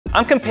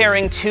I'm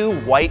comparing two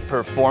white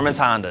performance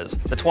Hondas,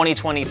 the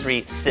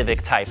 2023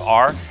 Civic Type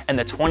R and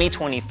the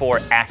 2024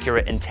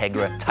 Acura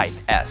Integra Type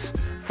S.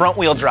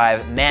 Front-wheel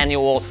drive,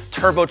 manual,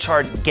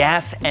 turbocharged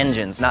gas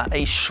engines, not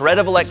a shred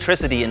of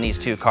electricity in these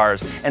two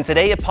cars. And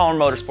today at Palmer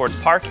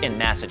Motorsports Park in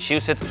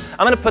Massachusetts,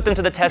 I'm going to put them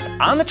to the test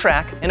on the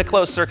track in a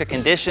closed circuit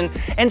condition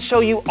and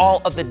show you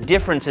all of the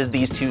differences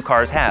these two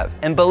cars have.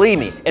 And believe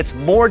me, it's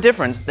more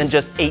difference than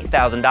just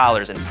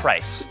 $8,000 in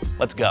price.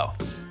 Let's go.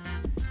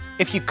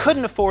 If you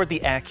couldn't afford the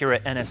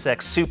Acura NSX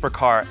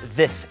supercar,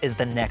 this is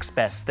the next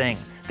best thing.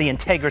 The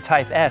Integra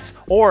Type S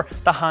or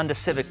the Honda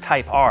Civic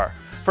Type R.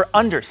 For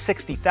under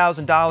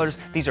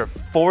 $60,000, these are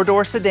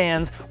four-door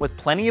sedans with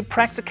plenty of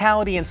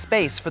practicality and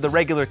space for the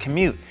regular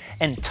commute,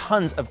 and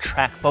tons of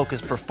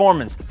track-focused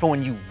performance for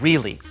when you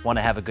really want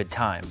to have a good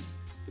time.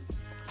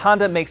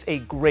 Honda makes a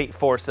great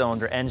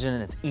four-cylinder engine,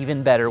 and it's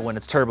even better when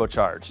it's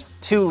turbocharged.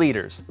 2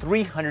 liters,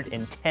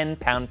 310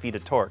 pound-feet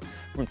of torque,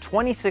 from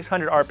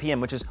 2,600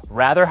 RPM, which is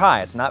rather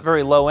high. It's not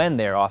very low end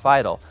there off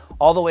idle,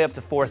 all the way up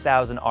to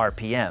 4,000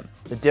 RPM.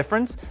 The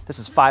difference? This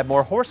is 5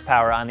 more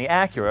horsepower on the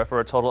Acura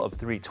for a total of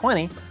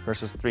 320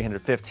 versus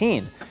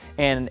 315.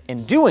 And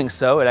in doing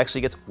so, it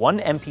actually gets 1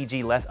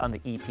 mpg less on the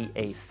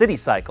EPA city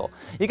cycle.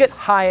 You get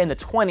high in the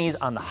 20s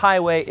on the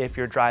highway if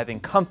you're driving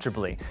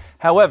comfortably.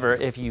 However,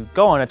 if you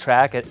go on a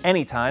track at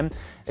any time,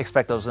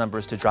 expect those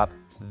numbers to drop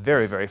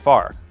very, very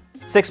far.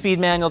 6-speed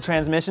manual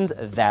transmissions,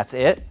 that's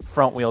it.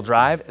 Front-wheel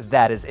drive,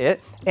 that is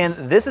it. And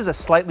this is a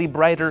slightly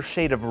brighter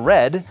shade of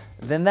red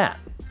than that.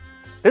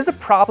 There's a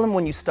problem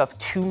when you stuff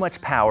too much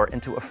power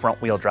into a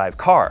front-wheel drive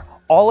car.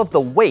 All of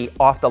the weight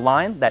off the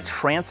line, that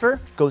transfer,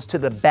 goes to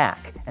the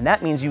back, and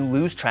that means you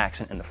lose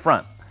traction in the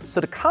front. So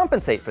to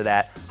compensate for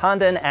that,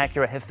 Honda and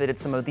Acura have fitted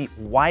some of the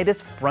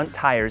widest front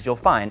tires you'll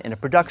find in a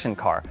production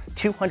car,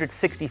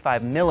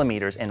 265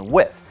 millimeters in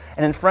width.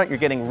 And in front, you're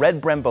getting red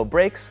Brembo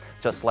brakes,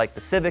 just like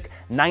the Civic,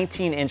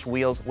 19-inch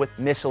wheels with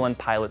Michelin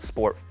Pilot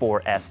Sport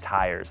 4S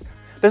tires.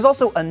 There's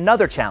also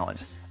another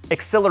challenge,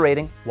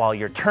 exhilarating while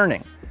you're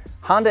turning.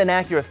 Honda and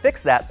Acura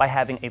fixed that by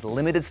having a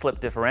limited slip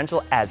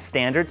differential as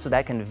standard, so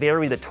that can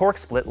vary the torque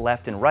split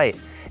left and right.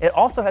 It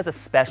also has a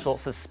special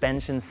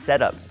suspension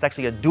setup. It's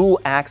actually a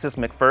dual axis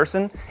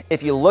McPherson.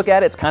 If you look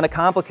at it, it's kind of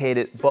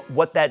complicated, but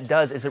what that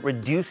does is it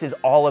reduces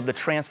all of the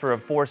transfer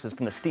of forces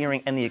from the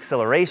steering and the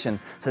acceleration.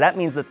 So that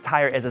means the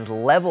tire is as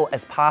level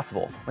as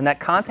possible. When that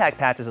contact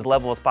patch is as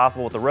level as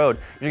possible with the road,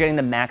 you're getting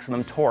the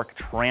maximum torque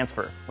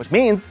transfer, which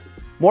means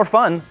more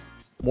fun,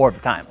 more of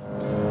the time.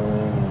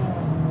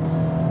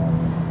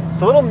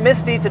 It's a little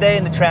misty today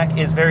and the track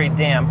is very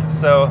damp,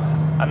 so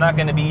I'm not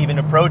going to be even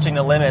approaching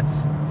the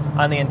limits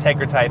on the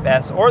Integra Type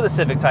S or the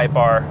Civic Type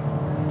R.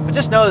 But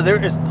just know that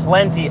there is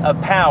plenty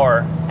of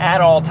power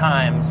at all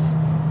times.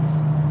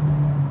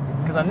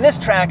 Because on this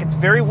track, it's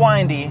very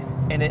windy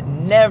and it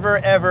never,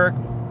 ever,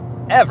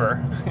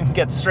 ever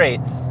gets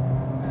straight.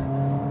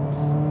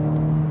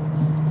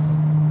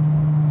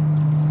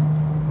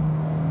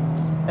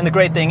 And the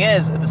great thing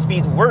is, at the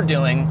speed we're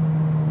doing,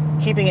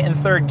 keeping it in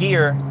 3rd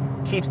gear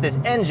keeps this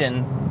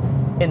engine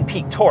in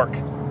peak torque.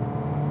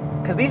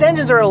 Because these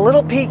engines are a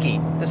little peaky.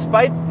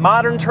 Despite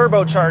modern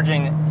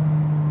turbocharging,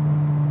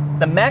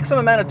 the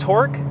maximum amount of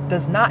torque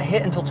does not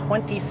hit until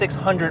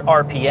 2,600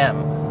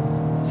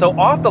 RPM. So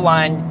off the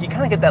line, you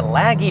kind of get that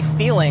laggy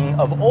feeling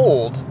of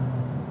old.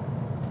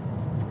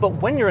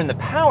 But when you're in the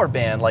power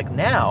band, like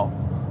now,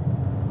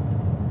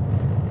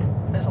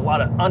 there's a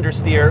lot of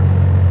understeer.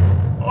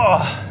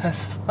 Oh,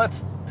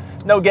 that's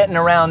no getting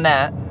around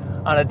that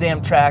on a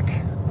damn track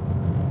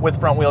with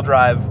front-wheel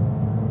drive.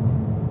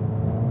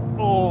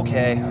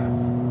 Okay.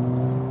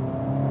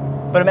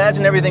 But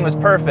imagine everything was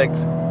perfect,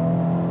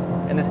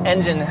 and this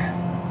engine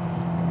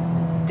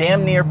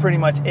damn near pretty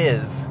much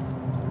is.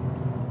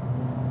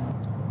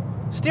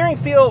 Steering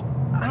feel,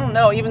 I don't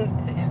know,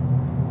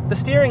 even the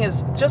steering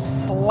is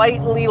just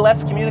slightly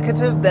less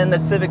communicative than the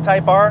Civic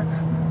Type R.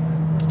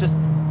 It's just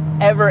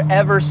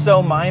ever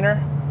so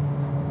minor.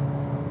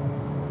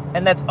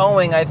 And that's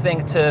owing, I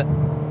think, to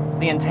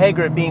the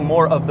Integra being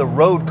more of the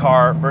road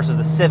car versus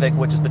the Civic,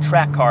 which is the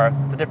track car.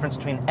 It's the difference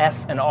between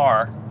S and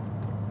R.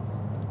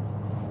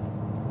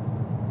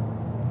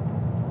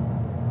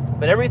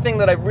 But everything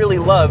that I've really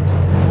loved,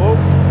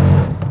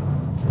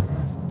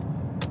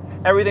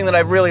 everything that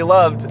I've really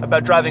loved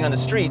about driving on the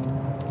street,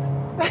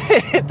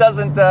 it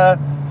doesn't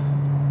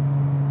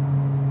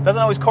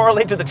always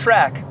correlate to the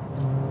track.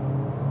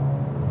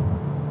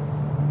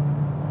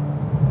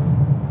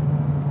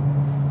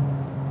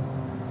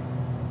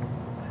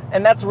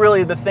 And that's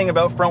really the thing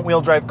about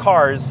front-wheel drive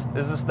cars,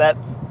 is just that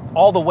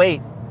all the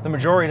weight, the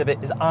majority of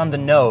it, is on the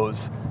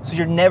nose. So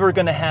you're never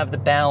gonna have the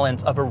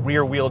balance of a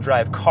rear-wheel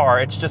drive car.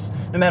 It's just,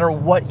 no matter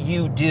what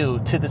you do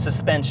to the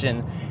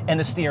suspension and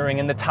the steering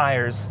and the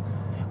tires,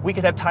 we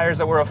could have tires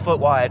that were a foot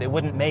wide, it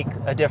wouldn't make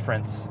a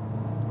difference.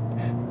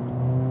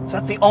 So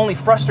that's the only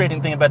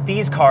frustrating thing about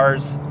these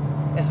cars,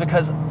 is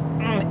because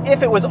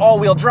if it was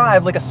all-wheel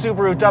drive like a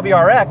Subaru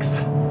WRX,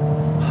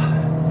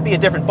 it'd be a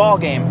different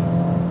ballgame.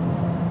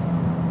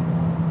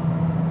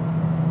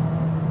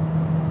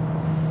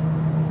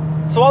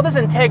 So while this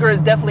Integra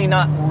is definitely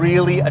not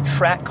really a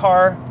track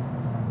car,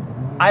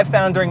 I've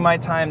found during my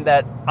time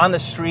that on the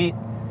street,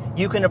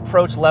 you can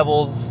approach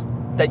levels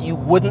that you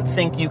wouldn't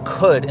think you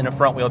could in a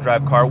front-wheel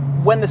drive car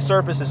when the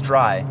surface is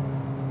dry.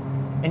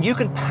 And you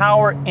can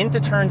power into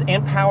turns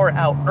and power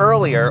out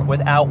earlier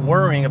without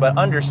worrying about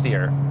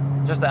understeer.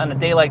 Just that on a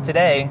day like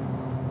today,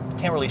 I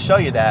can't really show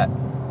you that.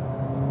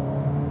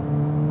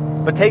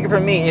 But take it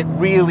from me, it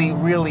really,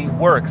 really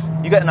works.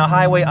 You get in a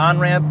highway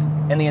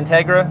on-ramp in the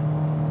Integra,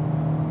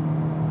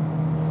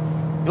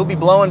 you'll be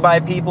blowing by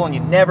people and you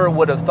never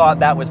would have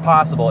thought that was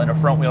possible in a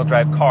front-wheel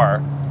drive car,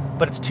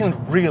 but it's tuned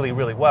really,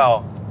 really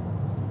well.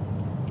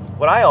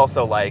 What I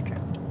also like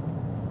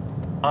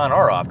on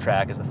or off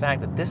track is the fact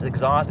that this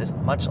exhaust is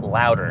much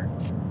louder.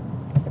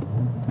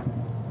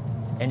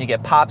 And you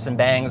get pops and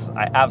bangs.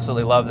 I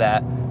absolutely love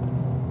that.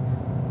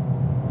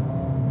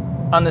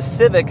 On the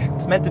Civic,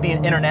 it's meant to be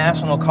an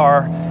international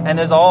car, and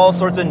there's all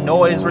sorts of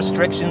noise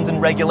restrictions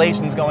and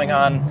regulations going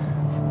on,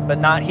 but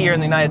not here in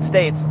the United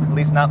States, at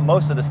least not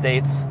most of the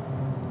states.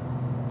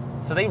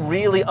 So they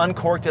really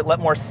uncorked it, let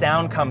more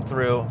sound come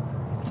through.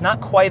 It's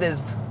not quite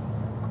as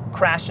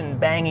crash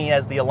and bangy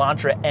as the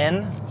Elantra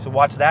N, so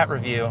watch that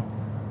review.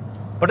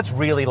 But it's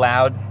really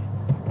loud.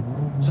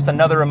 It's just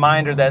another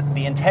reminder that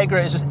the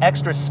Integra is just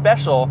extra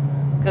special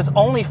because it's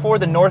only for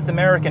the North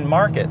American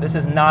market. This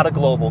is not a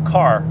global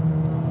car.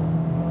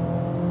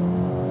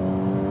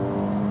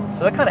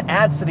 So that kind of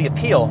adds to the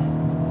appeal.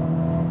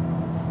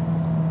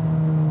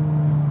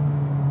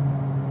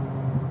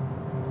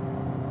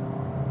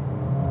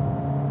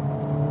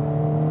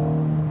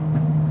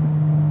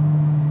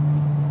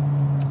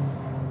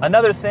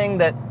 Another thing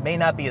that may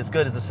not be as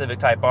good as the Civic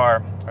Type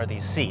R are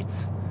these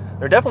seats.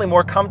 They're definitely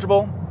more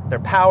comfortable, they're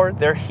powered,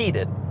 they're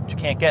heated, which you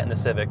can't get in the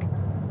Civic.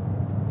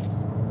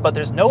 But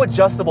there's no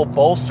adjustable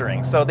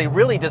bolstering, so they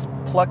really just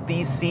plucked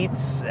these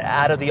seats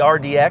out of the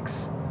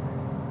RDX,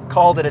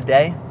 called it a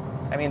day.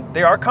 I mean,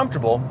 they are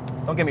comfortable,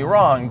 don't get me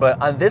wrong,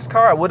 but on this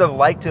car, I would have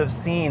liked to have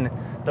seen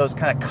those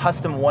kind of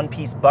custom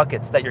one-piece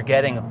buckets that you're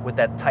getting with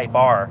that Type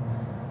R,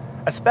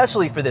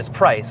 especially for this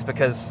price,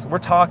 because we're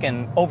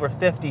talking over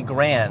 50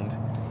 grand,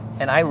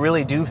 and I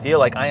really do feel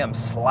like I am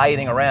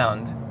sliding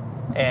around.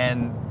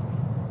 And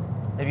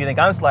if you think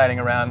I'm sliding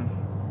around,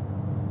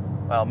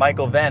 well,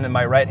 Michael Venn in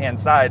my right-hand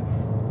side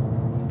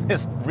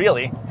is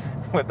really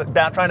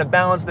trying to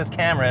balance this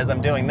camera as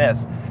I'm doing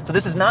this. So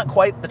this is not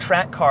quite the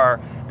track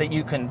car that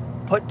you can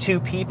put two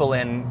people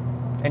in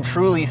and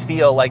truly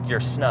feel like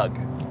you're snug.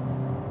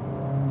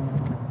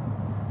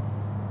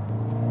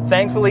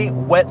 Thankfully,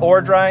 wet or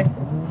dry,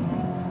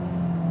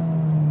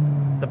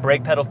 the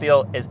brake pedal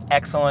feel is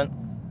excellent,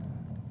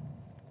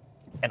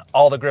 and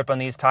all the grip on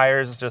these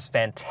tires is just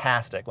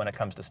fantastic when it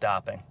comes to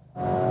stopping.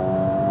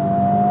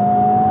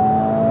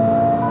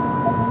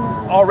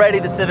 Already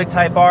the Civic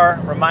Type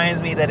R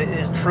reminds me that it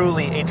is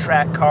truly a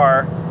track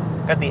car.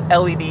 Got the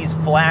LEDs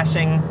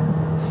flashing,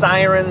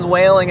 sirens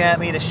wailing at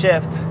me to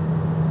shift,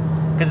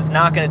 because it's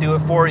not going to do it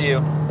for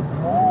you.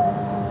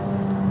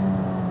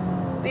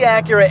 The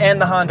Acura and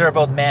the Honda are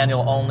both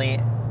manual only,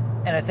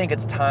 and I think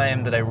it's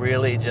time that I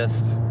really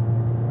just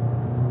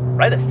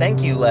write a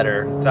thank you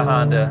letter to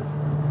Honda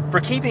for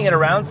keeping it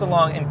around so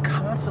long and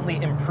constantly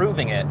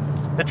improving it.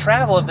 The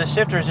travel of this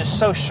shifter is just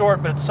so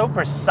short, but it's so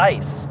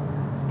precise.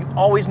 You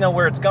always know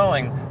where it's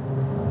going.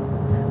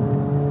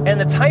 And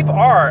the Type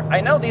R,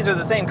 I know these are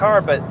the same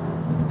car, but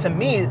to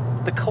me,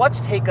 the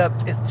clutch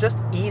take-up is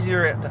just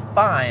easier to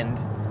find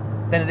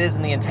than it is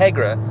in the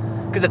Integra.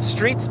 Because at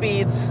street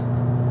speeds,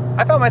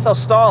 I found myself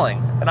stalling.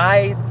 And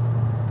I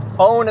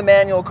own a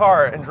manual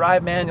car and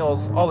drive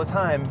manuals all the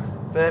time,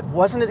 but it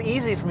wasn't as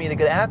easy for me to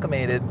get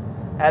acclimated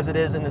as it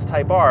is in this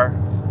Type R.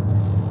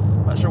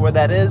 Not sure what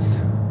that is,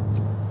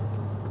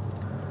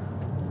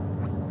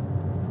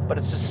 but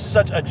it's just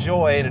such a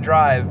joy to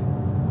drive,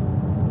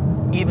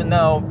 even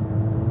though,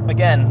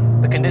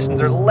 again, the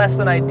conditions are less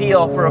than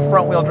ideal for a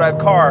front-wheel drive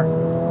car.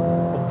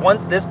 But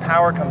once this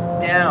power comes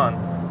down,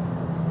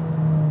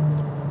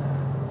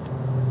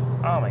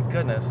 oh my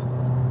goodness.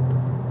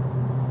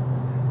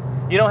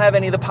 You don't have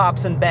any of the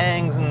pops and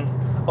bangs and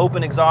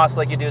open exhaust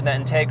like you do in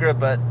that Integra,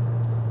 but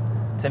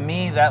to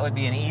me, that would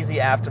be an easy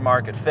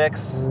aftermarket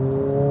fix.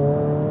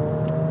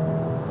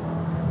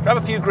 Drop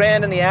a few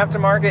grand in the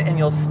aftermarket and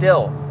you'll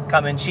still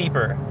come in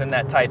cheaper than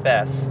that Type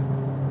S.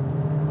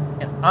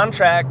 And on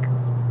track,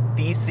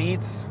 these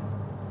seats,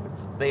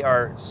 they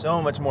are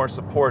so much more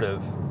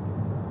supportive.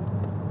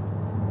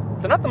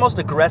 They're not the most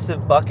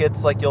aggressive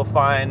buckets like you'll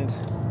find,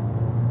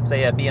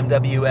 say, a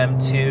BMW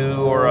M2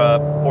 or a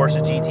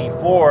Porsche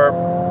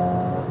GT4,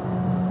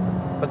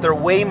 but they're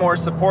way more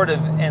supportive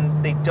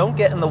and they don't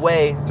get in the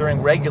way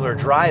during regular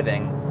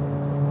driving.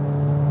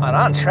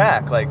 On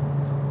track, like,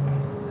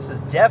 this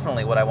is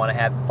definitely what I want to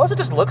have. Plus, it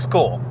just looks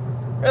cool.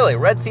 Really,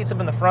 red seats up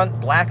in the front,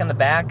 black in the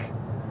back.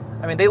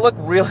 I mean, they look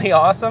really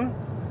awesome,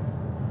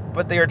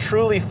 but they are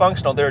truly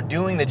functional. They're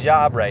doing the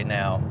job right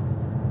now.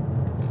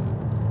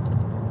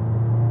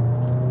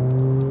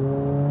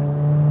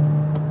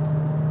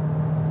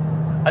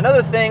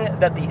 Another thing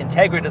that the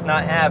Integra does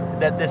not have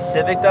that this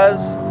Civic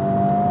does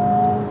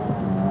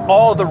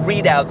all the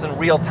readouts in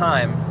real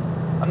time.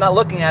 I'm not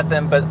looking at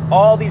them, but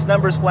all these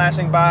numbers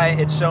flashing by,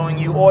 it's showing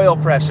you oil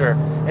pressure,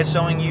 it's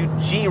showing you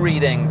G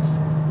readings,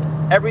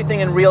 everything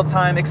in real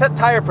time except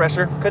tire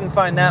pressure. Couldn't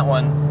find that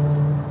one.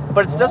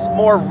 But it's just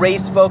more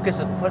race focused.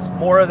 It puts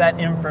more of that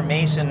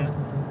information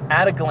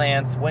at a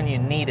glance when you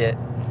need it.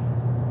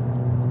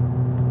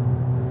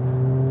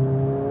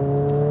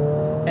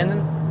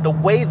 And the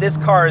way this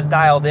car is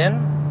dialed in,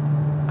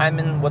 I'm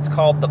in what's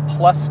called the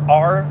plus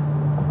R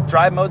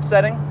drive mode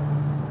setting.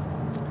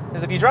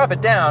 Because if you drop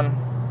it down,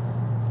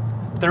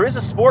 there is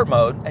a sport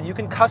mode, and you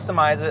can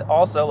customize it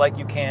also like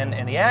you can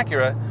in the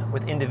Acura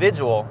with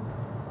individual.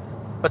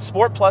 But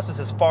Sport Plus is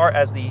as far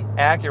as the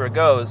Acura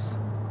goes.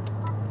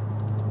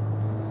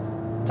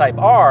 Type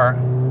R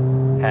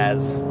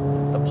has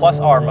the plus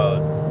R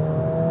mode.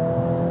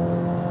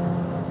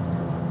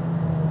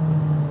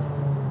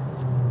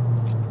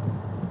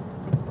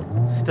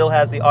 Still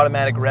has the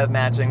automatic rev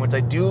matching, which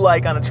I do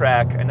like on a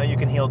track. I know you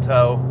can heel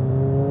toe.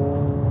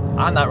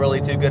 I'm not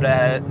really too good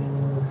at it.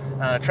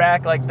 On a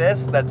track like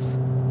this, that's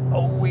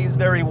always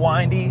very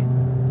windy.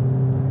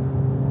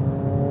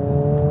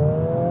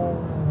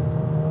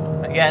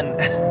 Again,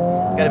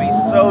 gotta be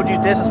so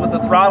judicious with the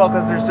throttle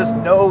because there's just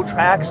no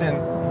traction.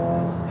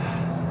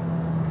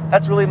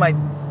 That's really my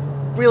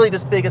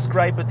just biggest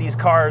gripe with these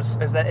cars,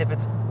 is that if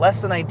it's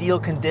less than ideal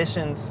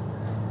conditions,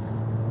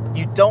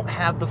 you don't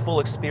have the full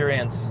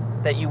experience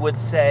that you would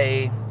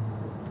say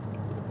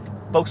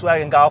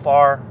Volkswagen Golf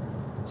R,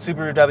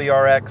 Subaru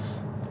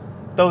WRX.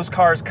 Those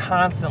cars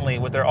constantly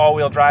with their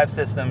all-wheel drive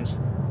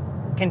systems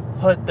can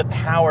put the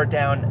power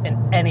down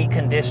in any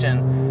condition.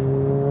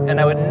 And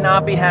I would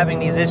not be having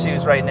these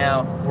issues right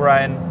now were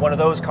I in one of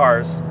those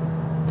cars.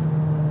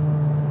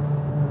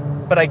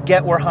 But I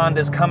get where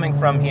Honda's coming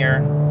from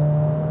here.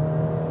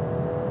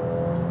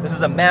 This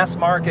is a mass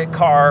market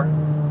car,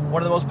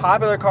 one of the most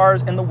popular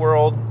cars in the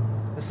world.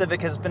 The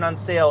Civic has been on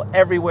sale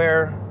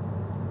everywhere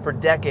for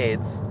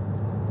decades.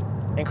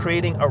 And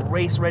creating a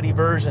race-ready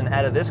version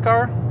out of this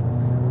car,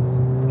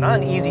 it's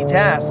not an easy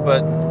task,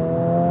 but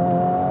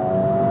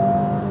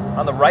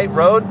on the right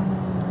road,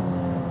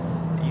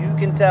 you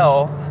can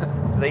tell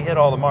they hit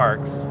all the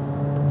marks.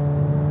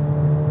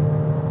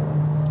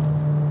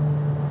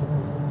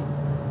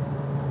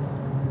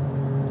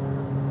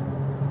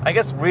 I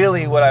guess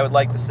really what I would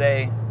like to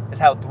say is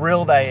how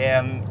thrilled I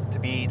am to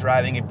be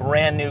driving a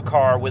brand new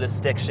car with a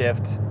stick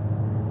shift,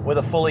 with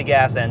a fully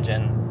gas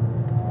engine.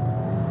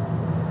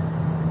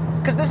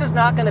 Because this is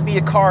not going to be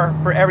a car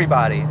for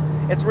everybody.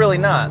 It's really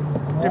not.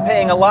 You're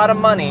paying a lot of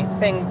money,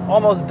 paying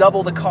almost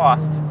double the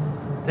cost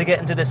to get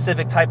into this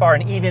Civic Type R,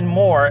 and even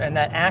more in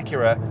that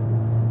Acura.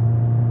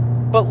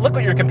 But look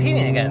what you're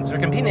competing against. You're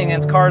competing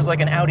against cars like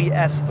an Audi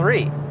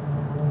S3,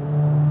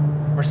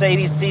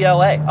 Mercedes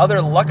CLA,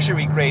 other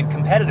luxury grade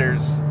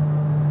competitors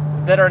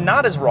that are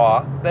not as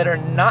raw, that are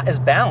not as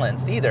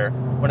balanced either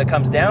when it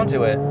comes down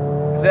to it.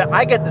 Because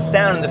I get the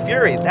sound and the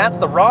fury, that's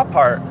the raw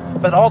part,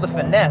 but all the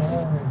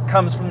finesse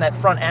comes from that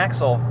front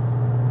axle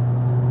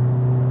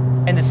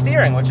and the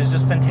steering, which is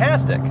just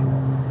fantastic.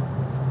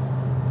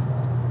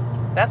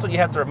 That's what you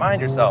have to remind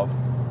yourself.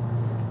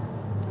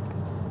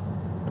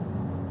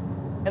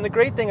 And the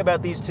great thing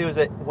about these two is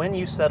that when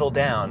you settle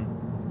down,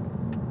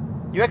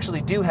 you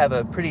actually do have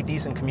a pretty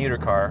decent commuter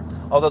car,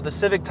 although the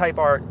Civic Type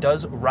R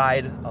does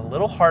ride a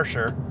little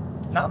harsher,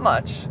 not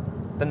much,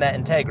 than that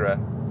Integra.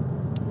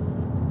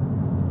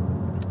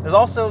 There's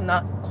also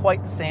not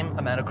quite the same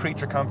amount of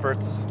creature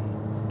comforts,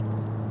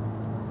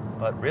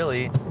 but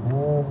really, I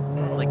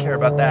don't really care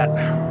about that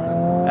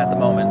at the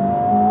moment.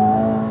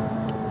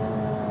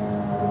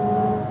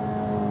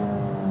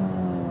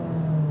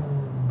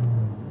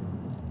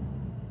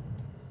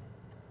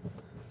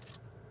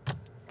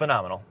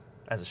 Phenomenal,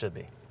 as it should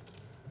be.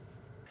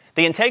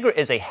 The Integra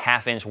is a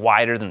 ½ inch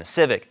wider than the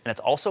Civic, and it's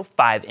also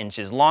 5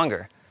 inches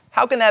longer.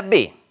 How can that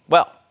be?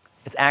 Well,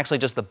 it's actually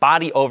just the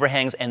body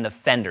overhangs and the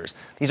fenders.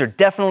 These are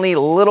definitely a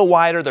little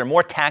wider. They're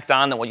more tacked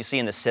on than what you see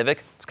in the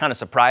Civic. It's kind of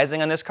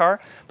surprising on this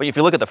car. But if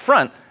you look at the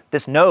front,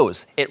 this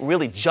nose, it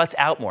really juts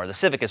out more. The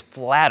Civic is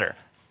flatter.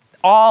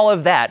 All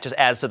of that just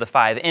adds to the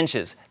 5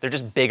 inches. They're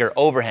just bigger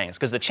overhangs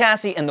because the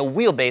chassis and the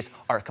wheelbase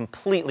are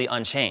completely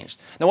unchanged.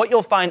 Now what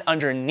you'll find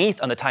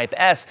underneath on the Type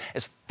S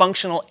is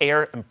functional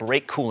air and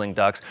brake cooling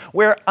ducts,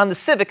 where on the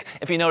Civic,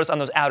 if you notice on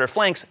those outer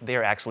flanks,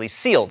 they're actually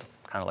sealed,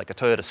 kind of like a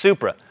Toyota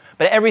Supra.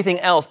 But everything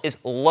else is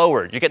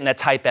lowered. You're getting that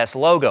Type S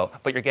logo,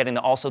 but you're getting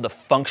also the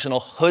functional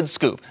hood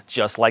scoop,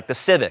 just like the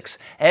Civics.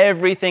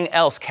 Everything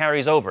else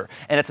carries over.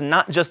 And it's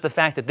not just the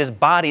fact that this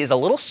body is a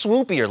little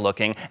swoopier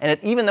looking, and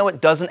even though it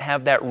doesn't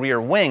have that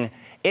rear wing,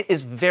 it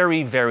is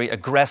very, very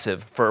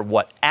aggressive for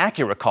what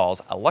Acura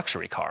calls a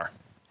luxury car.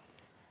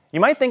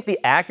 You might think the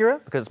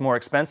Acura, because it's more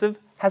expensive,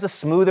 has a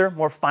smoother,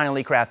 more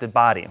finely crafted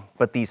body.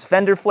 But these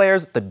fender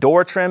flares, the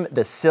door trim,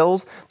 the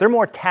sills, they're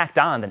more tacked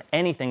on than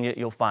anything that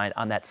you'll find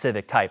on that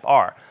Civic Type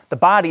R. The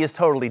body is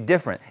totally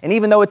different, and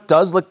even though it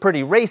does look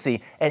pretty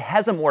racy, it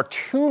has a more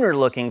tuner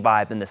looking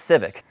vibe than the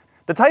Civic.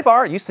 The Type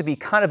R used to be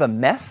kind of a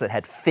mess. It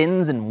had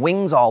fins and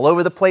wings all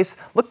over the place,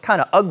 looked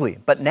kind of ugly,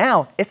 but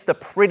now it's the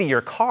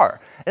prettier car.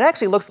 It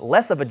actually looks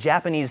less of a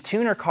Japanese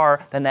tuner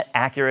car than that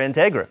Acura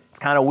Integra. It's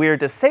kind of weird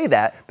to say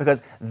that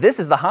because this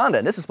is the Honda,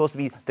 and this is supposed to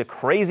be the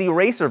crazy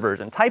racer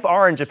version. Type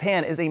R in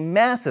Japan is a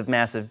massive,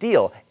 massive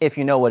deal if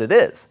you know what it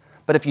is.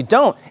 But if you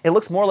don't, it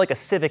looks more like a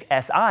Civic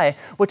Si,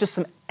 with just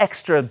some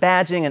extra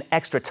badging and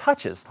extra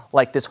touches,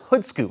 like this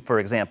hood scoop, for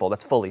example,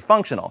 that's fully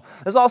functional.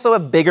 There's also a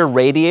bigger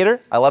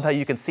radiator. I love how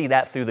you can see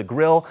that through the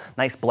grille,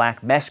 nice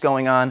black mesh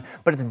going on,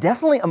 but it's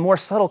definitely a more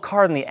subtle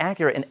car than the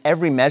Acura in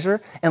every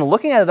measure, and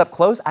looking at it up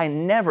close, I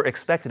never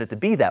expected it to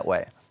be that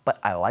way, but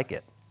I like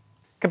it.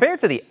 Compared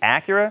to the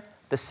Acura,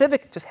 the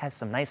Civic just has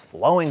some nice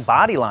flowing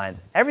body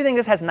lines. Everything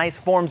just has nice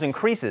forms and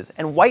creases,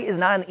 and white is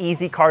not an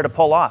easy car to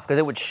pull off because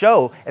it would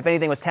show if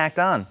anything was tacked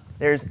on.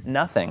 There's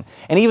nothing.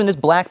 And even this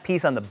black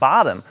piece on the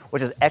bottom,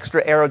 which is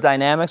extra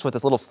aerodynamics with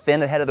this little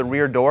fin ahead of the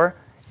rear door,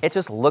 it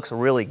just looks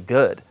really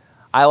good.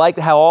 I like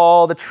how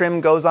all the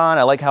trim goes on.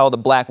 I like how the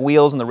black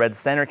wheels and the red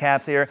center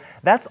caps here.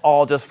 That's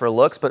all just for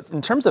looks, but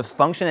in terms of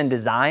function and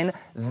design,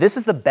 this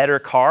is the better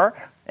car.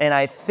 And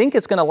I think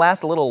it's going to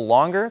last a little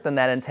longer than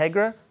that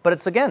Integra, but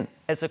it's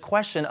a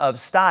question of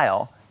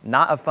style,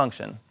 not of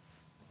function.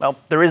 Well,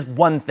 there is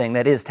one thing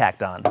that is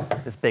tacked on,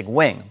 this big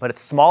wing, but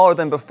it's smaller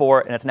than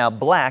before and it's now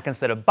black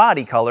instead of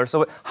body color,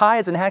 so it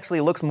hides and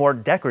actually looks more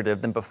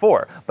decorative than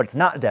before, but it's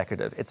not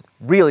decorative. It's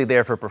really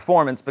there for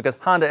performance because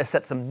Honda has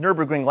set some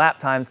Nürburgring lap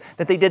times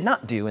that they did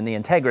not do in the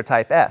Integra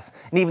Type S.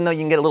 And even though you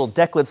can get a little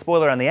deck-lid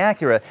spoiler on the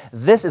Acura,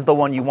 this is the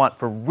one you want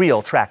for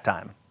real track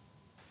time.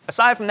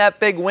 Aside from that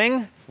big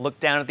wing, look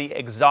down at the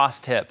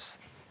exhaust tips.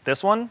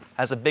 This one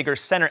has a bigger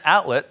center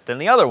outlet than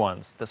the other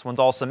ones. This one's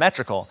all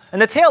symmetrical. And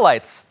the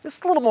taillights,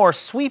 just a little more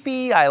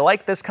sweepy. I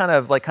like this kind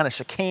of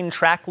chicane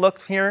track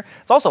look here.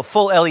 It's also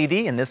full LED,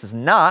 and this is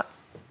not.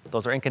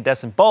 Those are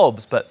incandescent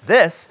bulbs, but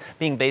this,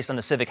 being based on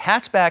the Civic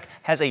hatchback,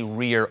 has a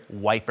rear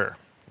wiper,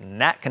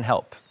 and that can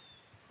help.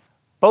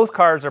 Both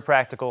cars are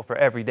practical for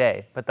every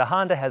day, but the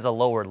Honda has a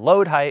lower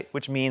load height,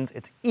 which means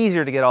it's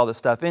easier to get all this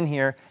stuff in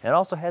here, and it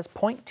also has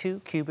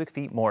 0.2 cubic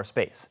feet more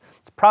space.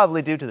 It's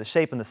probably due to the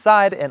shape on the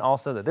side, and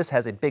also that this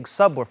has a big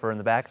subwoofer in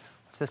the back,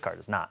 which this car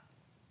does not.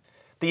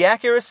 The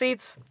Acura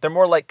seats, they're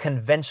more like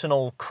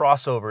conventional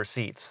crossover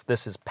seats.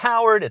 This is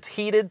powered, it's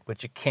heated,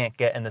 which you can't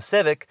get in the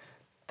Civic.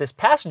 This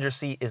passenger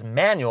seat is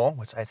manual,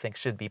 which I think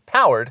should be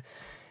powered,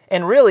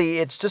 and really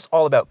it's just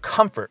all about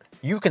comfort.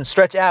 You can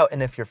stretch out,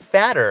 and if you're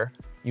fatter,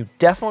 you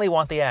definitely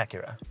want the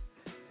Acura.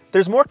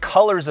 There's more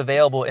colors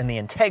available in the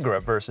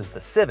Integra versus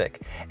the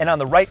Civic, and on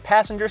the right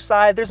passenger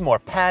side, there's more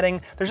padding,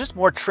 there's just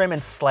more trim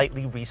and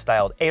slightly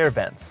restyled air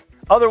vents.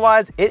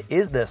 Otherwise, it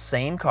is the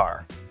same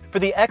car. For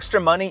the extra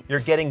money,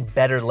 you're getting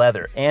better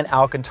leather and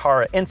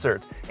Alcantara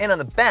inserts, and on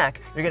the back,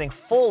 you're getting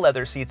full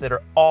leather seats that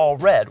are all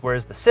red,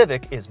 whereas the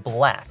Civic is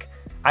black.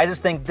 I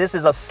just think this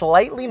is a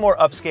slightly more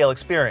upscale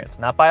experience,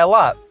 not by a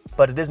lot,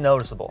 but it is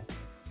noticeable.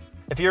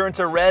 If you're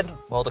into red,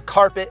 well, the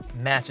carpet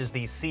matches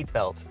these seat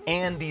belts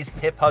and these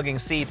hip-hugging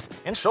seats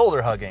and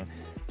shoulder-hugging.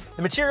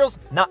 The material's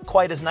not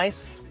quite as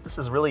nice. This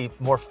is really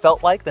more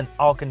felt-like than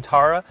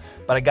Alcantara,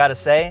 but I gotta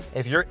say,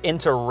 if you're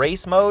into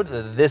race mode,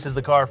 this is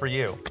the car for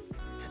you.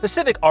 The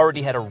Civic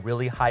already had a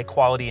really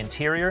high-quality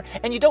interior,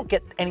 and you don't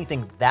get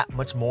anything that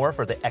much more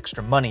for the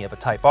extra money of a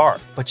Type R.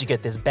 But you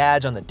get this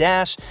badge on the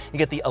dash, you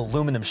get the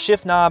aluminum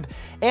shift knob,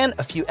 and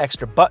a few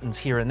extra buttons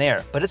here and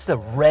there. But it's the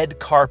red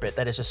carpet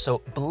that is just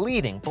so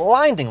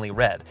blindingly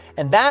red,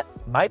 and that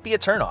might be a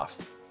turnoff.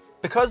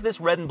 Because this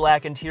red and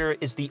black interior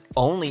is the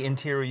only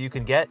interior you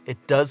can get,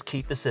 it does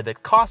keep the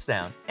Civic cost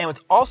down. And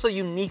what's also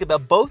unique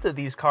about both of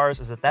these cars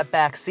is that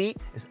back seat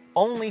is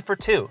only for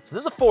two. So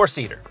this is a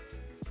four-seater.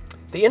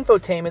 The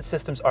infotainment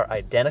systems are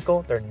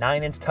identical. They're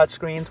 9-inch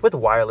touchscreens with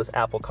wireless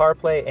Apple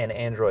CarPlay and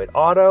Android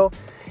Auto.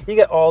 You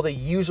get all the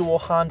usual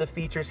Honda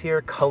features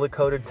here,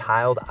 color-coded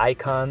tiled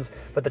icons,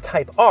 but the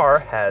Type R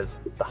has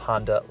the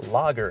Honda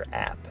Logger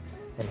app.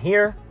 And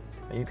here,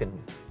 you can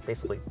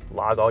basically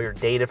log all your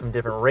data from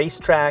different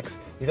racetracks.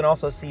 You can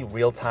also see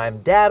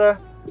real-time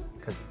data,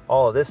 because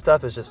all of this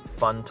stuff is just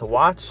fun to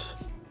watch.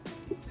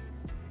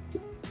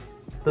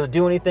 Does it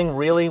do anything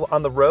really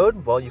on the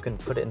road? Well, you can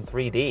put it in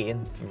 3D,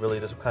 and if you really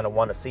just kind of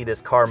want to see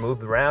this car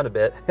move around a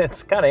bit,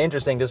 it's kind of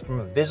interesting just from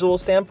a visual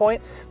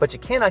standpoint, but you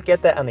cannot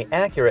get that on the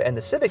Acura, and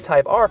the Civic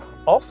Type R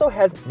also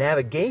has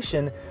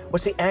navigation,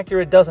 which the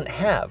Acura doesn't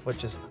have,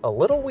 which is a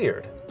little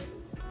weird.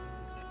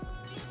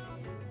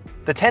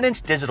 The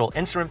 10-inch digital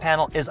instrument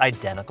panel is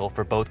identical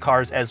for both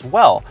cars as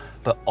well,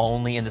 but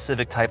only in the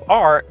Civic Type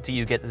R do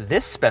you get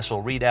this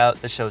special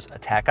readout that shows a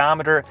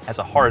tachometer as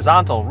a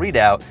horizontal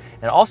readout,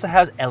 and it also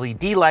has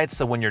LED lights,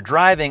 so when you're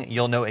driving,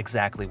 you'll know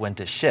exactly when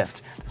to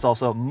shift. There's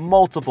also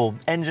multiple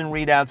engine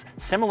readouts,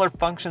 similar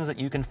functions that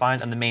you can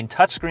find on the main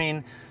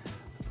touchscreen,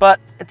 but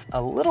it's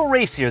a little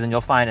racier than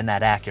you'll find in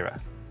that Acura.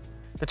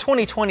 The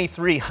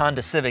 2023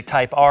 Honda Civic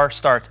Type R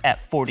starts at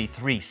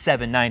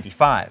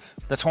 $43,795.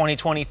 The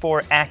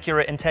 2024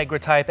 Acura Integra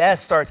Type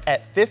S starts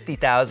at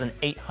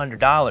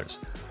 $50,800.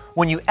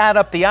 When you add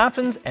up the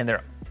options, and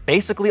they're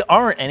basically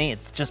aren't any,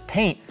 it's just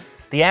paint.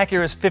 The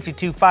Acura is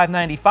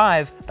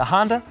 $52,595, the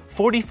Honda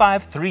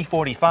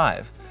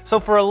 $45,345. So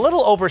for a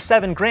little over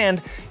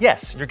 $7,000,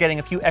 yes, you're getting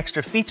a few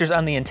extra features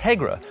on the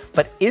Integra,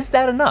 but is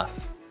that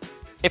enough?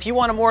 If you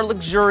want a more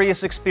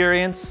luxurious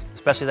experience,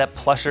 especially that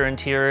plusher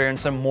interior and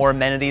some more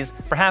amenities,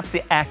 perhaps the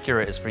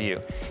Acura is for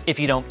you. If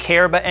you don't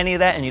care about any of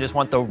that and you just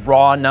want the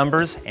raw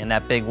numbers and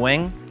that big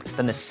wing,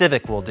 then the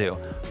Civic will do.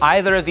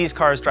 Either of these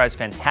cars drives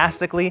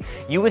fantastically.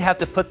 You would have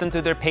to put them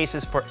through their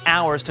paces for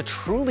hours to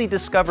truly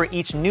discover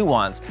each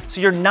nuance,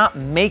 so you're not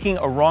making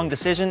a wrong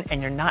decision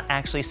and you're not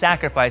actually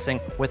sacrificing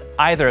with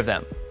either of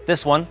them.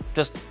 This one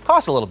just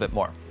costs a little bit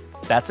more.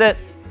 That's it.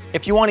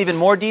 If you want even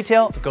more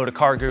detail, go to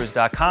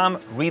CarGurus.com,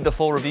 read the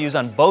full reviews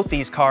on both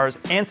these cars,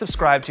 and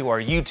subscribe to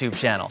our YouTube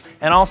channel.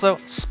 And also,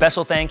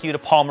 special thank you to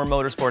Palmer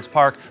Motorsports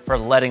Park for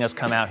letting us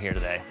come out here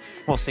today.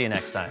 We'll see you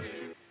next time.